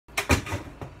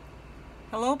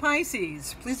Hello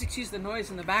Pisces, please excuse the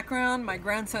noise in the background. My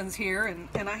grandson's here and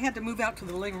I had to move out to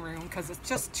the living room because it's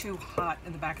just too hot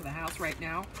in the back of the house right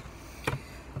now.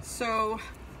 So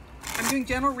I'm doing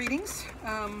general readings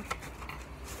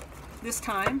this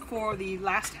time for the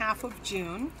last half of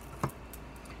June,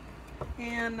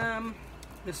 and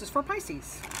this is for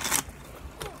Pisces.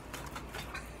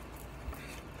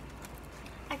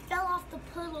 I fell off the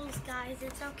pillows, guys.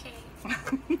 It's okay.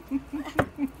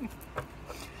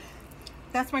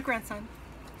 That's my grandson.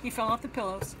 He fell off the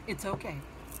pillows. It's okay.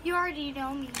 You already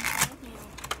know me, don't you?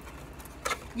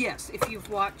 Yes, if you've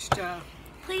watched...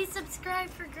 Please subscribe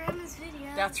for Grandma's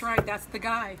videos. That's right, that's the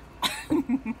guy.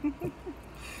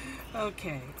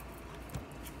 Okay.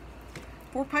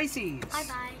 For Pisces.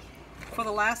 Bye-bye. For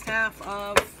the last half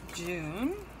of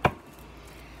June.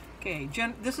 Okay,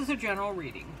 this is a general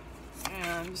reading.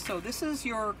 And so this is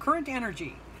your current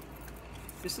energy.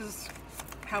 This is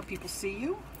how people see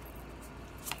you.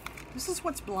 This is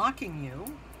what's blocking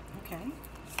you. Okay.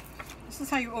 This is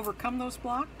how you overcome those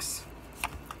blocks.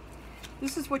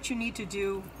 This is what you need to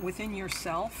do within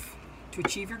yourself to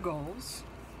achieve your goals.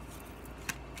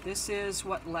 This is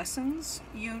what lessons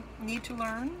you need to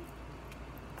learn.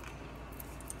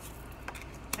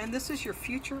 And this is your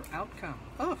future outcome.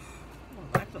 Oh, well,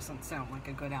 that doesn't sound like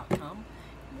a good outcome.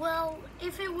 Well,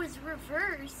 if it was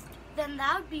reversed, then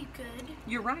that would be good.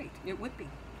 You're right, it would be.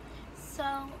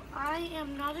 So, I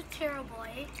am not a tarot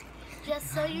boy,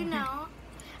 just so you know.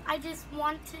 I just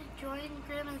want to join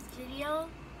Grandma's video.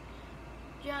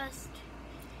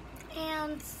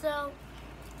 And so,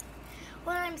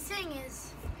 what I'm saying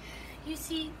is, you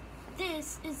see,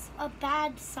 this is a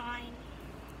bad sign.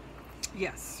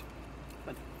 Yes,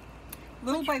 but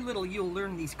little by little you'll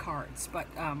learn these cards, but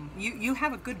you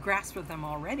have a good grasp of them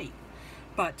already.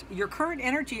 But your current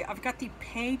energy, I've got the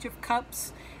Page of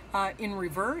Cups in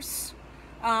reverse,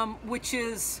 which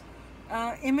is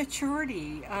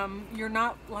immaturity. You're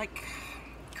not like,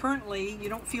 currently, you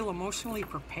don't feel emotionally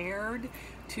prepared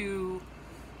to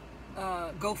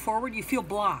go forward. You feel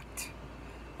blocked.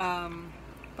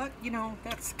 But, you know,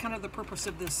 that's kind of the purpose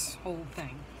of this whole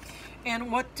thing. And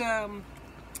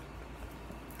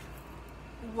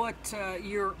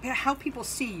how people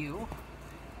see you,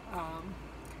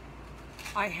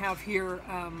 I have here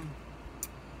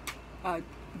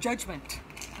judgment.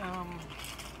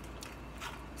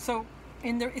 So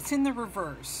it's in the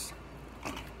reverse.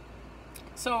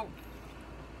 So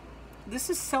this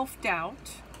is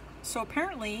self-doubt. So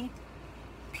apparently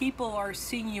people are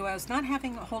seeing you as not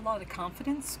having a whole lot of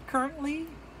confidence currently.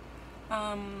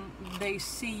 They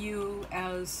see you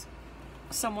as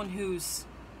someone who's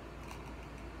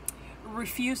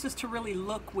refuses to really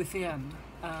look within.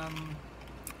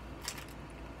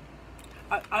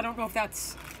 I don't know if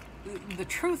that's the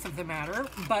truth of the matter,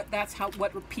 but that's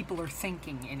what people are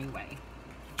thinking anyway.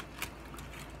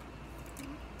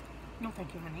 No,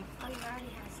 thank you, honey. Oh, you already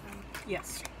have some.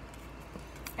 Yes.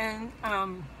 And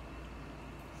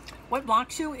what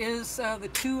blocks you is the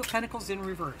Two of Pentacles in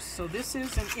reverse. So this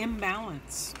is an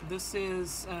imbalance. This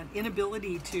is an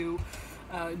inability to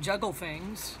juggle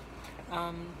things.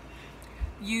 I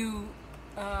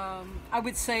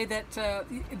would say that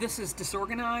this is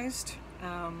disorganized.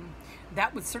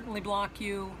 That would certainly block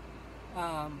you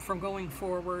from going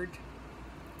forward.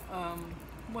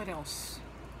 What else?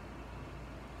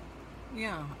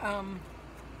 Yeah,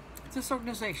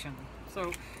 disorganization.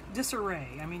 So disarray.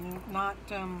 I mean, not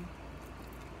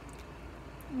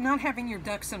having your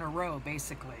ducks in a row,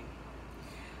 basically.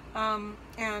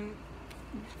 And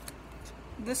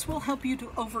this will help you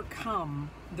to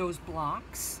overcome those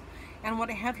blocks. And what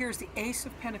I have here is the Ace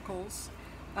of Pentacles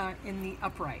in the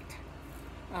upright.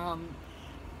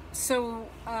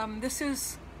 This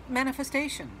is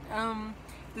manifestation.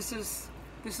 This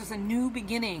is a new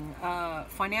beginning,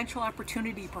 financial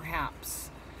opportunity, perhaps,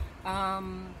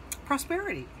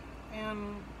 prosperity,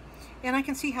 and I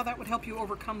can see how that would help you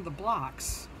overcome the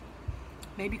blocks.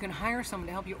 Maybe you can hire someone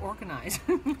to help you organize.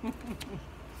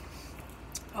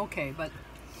 Okay, but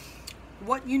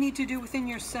what you need to do within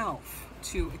yourself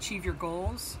to achieve your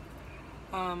goals,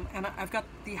 and I've got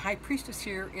the High Priestess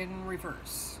here in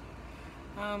reverse.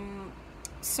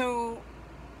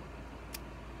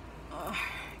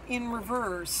 In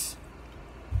reverse,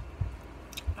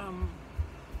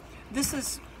 this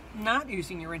is not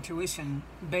using your intuition,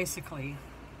 basically.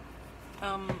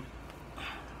 I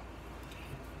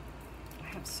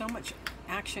have so much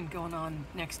action going on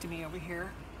next to me over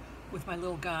here with my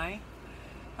little guy.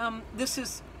 This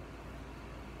is,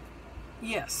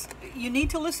 yes, you need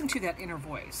to listen to that inner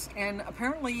voice, and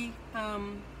apparently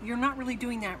you're not really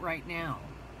doing that right now.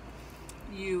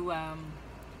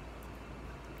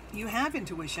 you have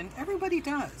intuition. Everybody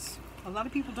does. A lot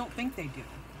of people don't think they do,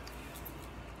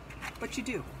 but you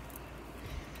do.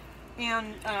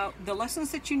 And the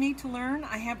lessons that you need to learn,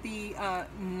 I have the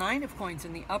Nine of Coins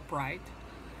in the upright,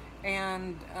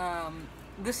 and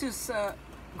this is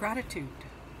gratitude.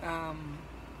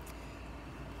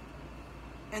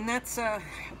 And that's,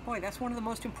 boy, that's one of the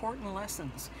most important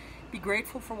lessons. Be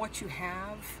grateful for what you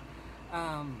have.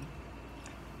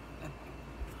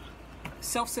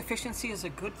 Self-sufficiency is a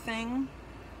good thing.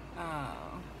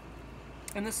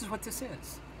 And this is what this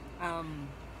is.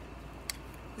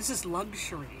 This is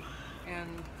luxury.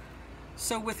 And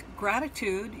so with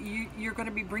gratitude, you're going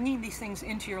to be bringing these things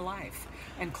into your life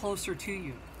and closer to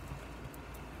you.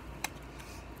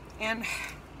 And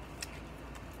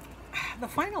the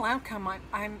final outcome,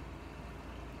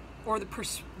 or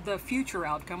the future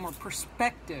outcome or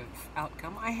perspective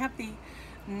outcome, I have the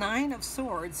Nine of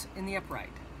Swords in the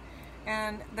upright.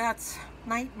 And that's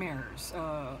nightmares,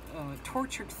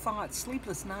 tortured thoughts,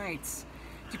 sleepless nights,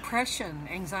 depression,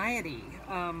 anxiety.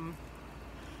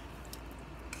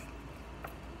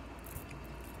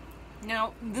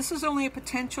 Now, this is only a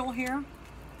potential here.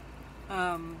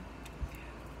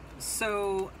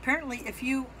 So apparently, if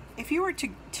you were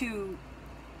to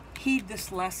heed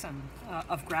this lesson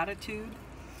of gratitude,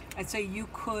 I'd say you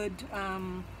could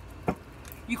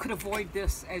avoid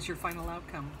this as your final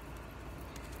outcome.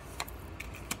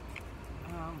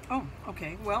 Oh,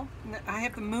 okay. Well, I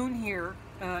have the moon here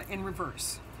in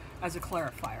reverse as a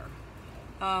clarifier,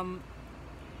 and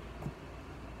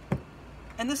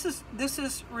this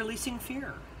is releasing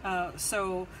fear.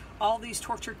 So all these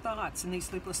tortured thoughts and these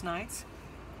sleepless nights,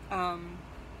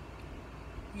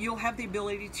 you'll have the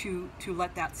ability to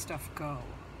let that stuff go,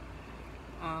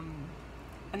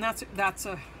 and that's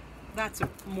a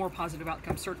more positive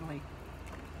outcome, certainly.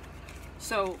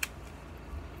 So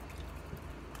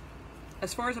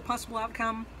as far as a possible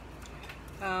outcome,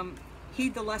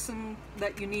 heed the lesson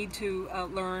that you need to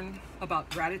learn about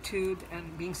gratitude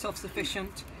and being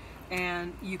self-sufficient,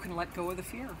 and you can let go of the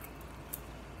fear,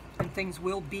 and things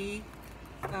will be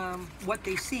what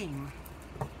they seem.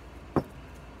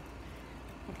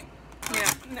 Okay.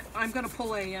 Yeah, I'm going to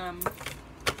pull a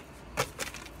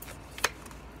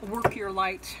Work Your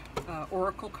Light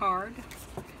Oracle card,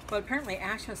 but apparently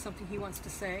Ash has something he wants to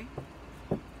say.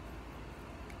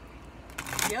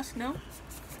 Yes? No?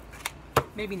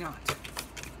 Maybe not.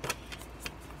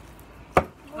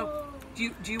 Oh,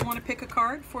 do you want to pick a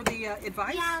card for the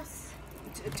advice? Yes.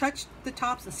 Touch the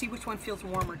tops and see which one feels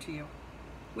warmer to you.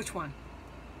 Which one?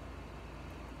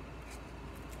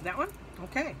 That one?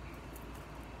 Okay.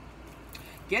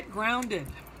 Get grounded.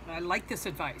 I like this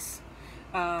advice.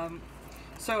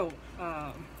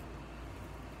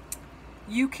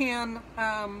 You can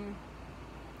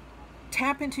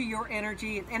tap into your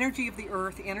energy, the energy of the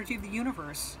earth, the energy of the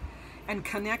universe, and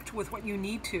connect with what you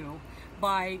need to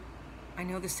by, I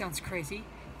know this sounds crazy,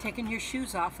 taking your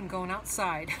shoes off and going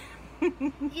outside.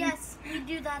 Yes, we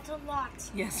do that a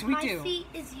lot. Yes, we do. My feet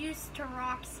is used to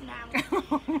rocks now.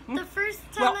 The first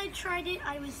time I tried it,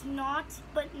 I was not,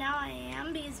 but now I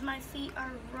am, because my feet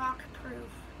are rock proof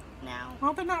now.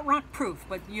 Well, they're not rock proof,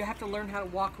 but you have to learn how to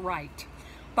walk right.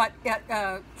 But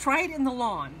try it in the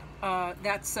lawn.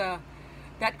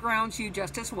 That grounds you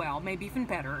just as well, maybe even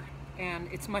better, and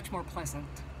it's much more pleasant.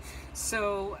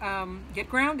 So get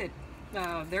grounded.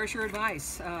 There's your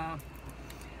advice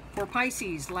for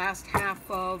Pisces, last half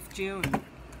of June.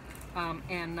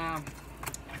 And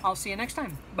I'll see you next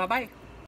time. Bye-bye.